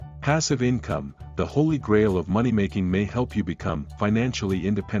Passive income, the holy grail of money-making, may help you become financially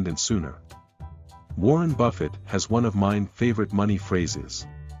independent sooner. Warren Buffett has one of my favorite money phrases.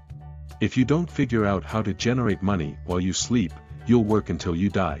 If you don't figure out how to generate money while you sleep, you'll work until you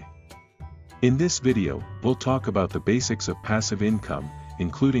die. In this video, we'll talk about the basics of passive income,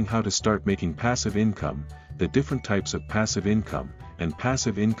 including how to start making passive income, the different types of passive income, and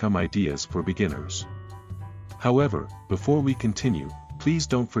passive income ideas for beginners. However, before we continue, please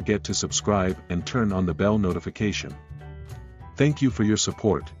don't forget to subscribe and turn on the bell notification. Thank you for your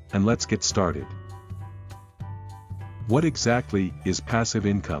support, and let's get started. What exactly is passive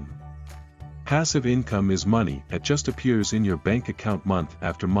income? Passive income is money that just appears in your bank account month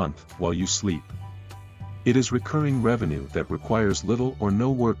after month while you sleep. It is recurring revenue that requires little or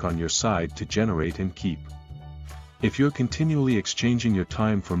no work on your side to generate and keep. If you're continually exchanging your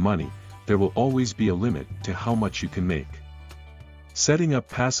time for money, there will always be a limit to how much you can make. Setting up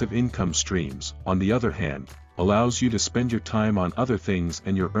passive income streams, on the other hand, allows you to spend your time on other things,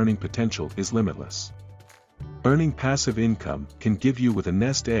 and your earning potential is limitless. Earning passive income can give you with a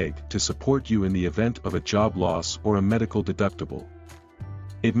nest egg to support you in the event of a job loss or a medical deductible.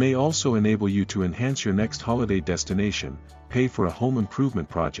 It may also enable you to enhance your next holiday destination, pay for a home improvement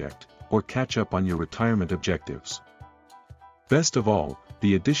project, or catch up on your retirement objectives. Best of all,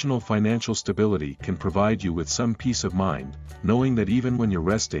 the additional financial stability can provide you with some peace of mind, knowing that even when you're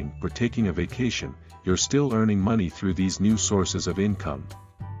resting or taking a vacation, you're still earning money through these new sources of income.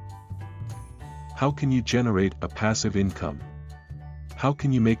 How can you generate a passive income? How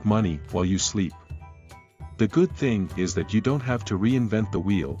can you make money while you sleep? The good thing is that you don't have to reinvent the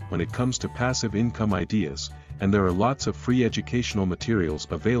wheel when it comes to passive income ideas, and there are lots of free educational materials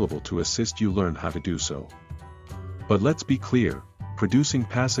available to assist you learn how to do so. But let's be clear, producing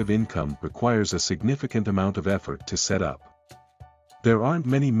passive income requires a significant amount of effort to set up. There aren't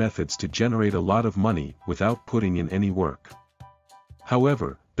many methods to generate a lot of money without putting in any work.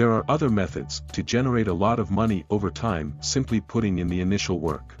 However, there are other methods to generate a lot of money over time simply putting in the initial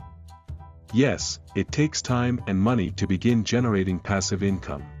work. Yes, it takes time and money to begin generating passive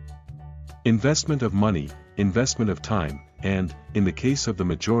income. Investment of money, investment of time, and, in the case of the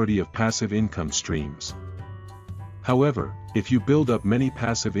majority of passive income streams. However, if you build up many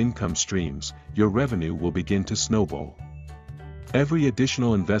passive income streams, your revenue will begin to snowball. Every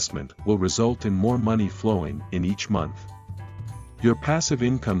additional investment will result in more money flowing in each month. Your passive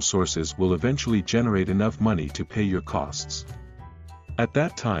income sources will eventually generate enough money to pay your costs. At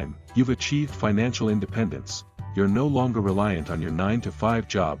that time, you've achieved financial independence. You're no longer reliant on your 9-to-5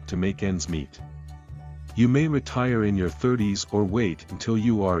 job to make ends meet. You may retire in your 30s or wait until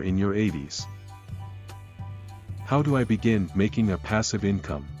you are in your 80s. How do I begin making a passive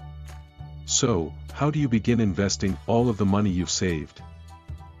income? So, how do you begin investing all of the money you've saved?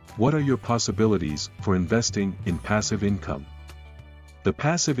 What are your possibilities for investing in passive income? The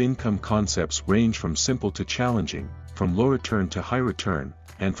passive income concepts range from simple to challenging, from low return to high return,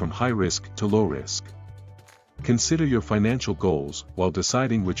 and from high risk to low risk. Consider your financial goals while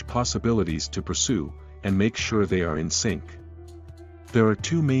deciding which possibilities to pursue, and make sure they are in sync. There are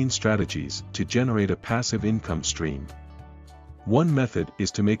two main strategies to generate a passive income stream. One method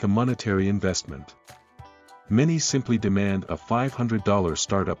is to make a monetary investment. Many simply demand a $500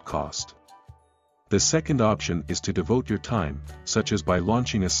 startup cost. The second option is to devote your time, such as by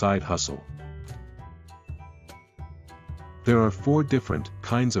launching a side hustle. There are 4 different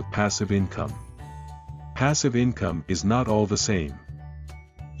kinds of passive income. Passive income is not all the same.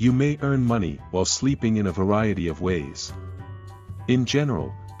 You may earn money while sleeping in a variety of ways. In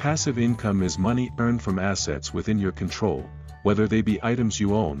general, passive income is money earned from assets within your control, whether they be items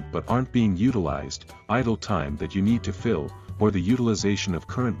you own but aren't being utilized, idle time that you need to fill, or the utilization of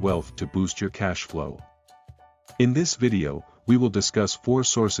current wealth to boost your cash flow. In this video, we will discuss 4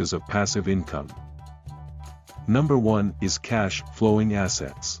 sources of passive income. Number 1 is cash flowing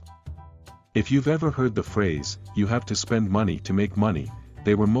assets. If you've ever heard the phrase, "you have to spend money to make money,"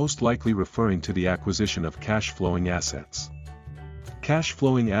 they were most likely referring to the acquisition of cash flowing assets. Cash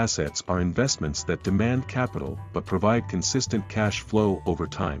flowing assets are investments that demand capital but provide consistent cash flow over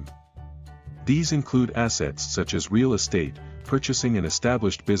time. These include assets such as real estate, purchasing an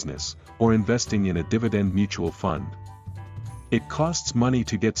established business, or investing in a dividend mutual fund. It costs money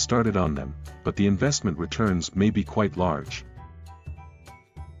to get started on them, but the investment returns may be quite large.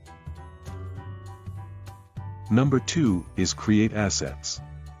 Number 2 is create assets.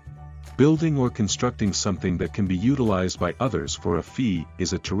 Building or constructing something that can be utilized by others for a fee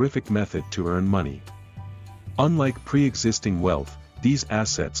is a terrific method to earn money. Unlike pre-existing wealth, these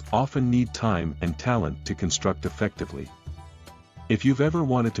assets often need time and talent to construct effectively. If you've ever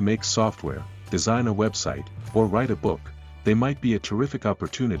wanted to make software, design a website, or write a book, they might be a terrific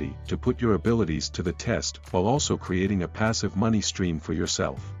opportunity to put your abilities to the test while also creating a passive money stream for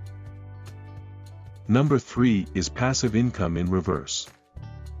yourself. Number 3 is passive income in reverse.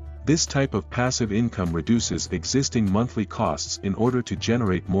 This type of passive income reduces existing monthly costs in order to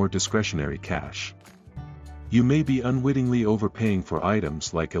generate more discretionary cash. You may be unwittingly overpaying for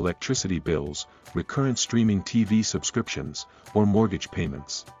items like electricity bills, recurrent streaming TV subscriptions, or mortgage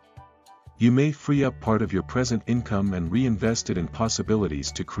payments. You may free up part of your present income and reinvest it in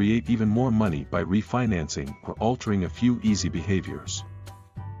possibilities to create even more money by refinancing or altering a few easy behaviors.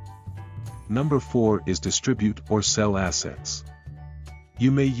 Number 4 is distribute or sell assets.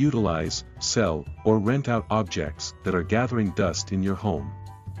 You may utilize, sell, or rent out objects that are gathering dust in your home.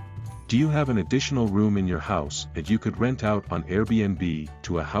 Do you have an additional room in your house that you could rent out on Airbnb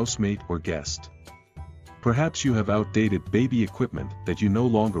to a housemate or guest? Perhaps you have outdated baby equipment that you no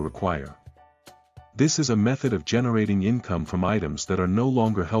longer require. This is a method of generating income from items that are no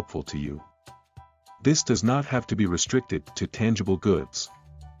longer helpful to you. This does not have to be restricted to tangible goods.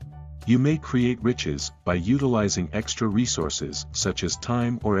 You may create riches by utilizing extra resources such as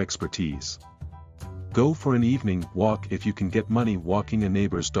time or expertise. Go for an evening walk if you can get money walking a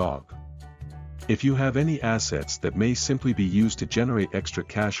neighbor's dog. If you have any assets that may simply be used to generate extra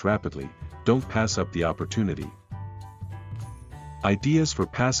cash rapidly, don't pass up the opportunity. Ideas for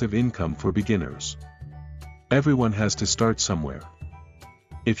passive income for beginners. Everyone has to start somewhere.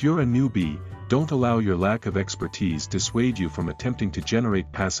 If you're a newbie, don't allow your lack of expertise dissuade you from attempting to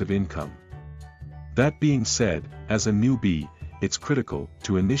generate passive income. That being said, as a newbie, it's critical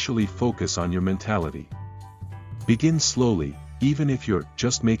to initially focus on your mentality. Begin slowly, even if you're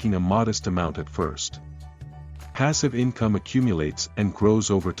just making a modest amount at first. Passive income accumulates and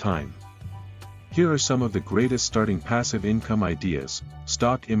grows over time. Here are some of the greatest starting passive income ideas: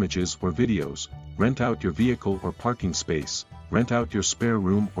 stock images or videos, rent out your vehicle or parking space, rent out your spare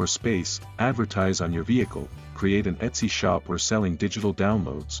room or space, advertise on your vehicle, create an Etsy shop or selling digital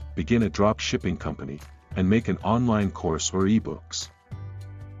downloads, begin a drop shipping company, and make an online course or ebooks.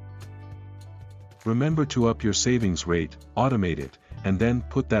 Remember to up your savings rate, automate it, and then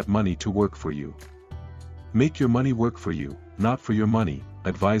put that money to work for you. Make your money work for you, not for your money,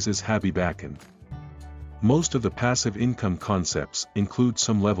 advises Habby Backen. Most of the passive income concepts include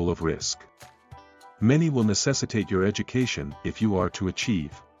some level of risk. Many will necessitate your education if you are to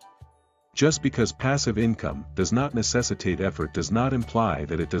achieve. Just because passive income does not necessitate effort does not imply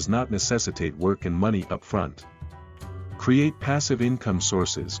that it does not necessitate work and money up front. Create passive income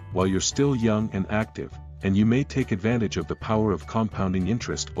sources while you're still young and active, and you may take advantage of the power of compounding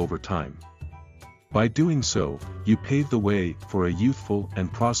interest over time. By doing so, you pave the way for a youthful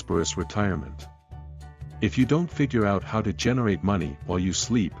and prosperous retirement. If you don't figure out how to generate money while you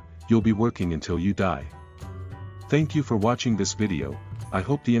sleep, you'll be working until you die. Thank you for watching this video. I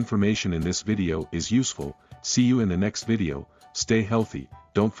hope the information in this video is useful. See you in the next video. Stay healthy,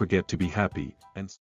 don't forget to be happy, and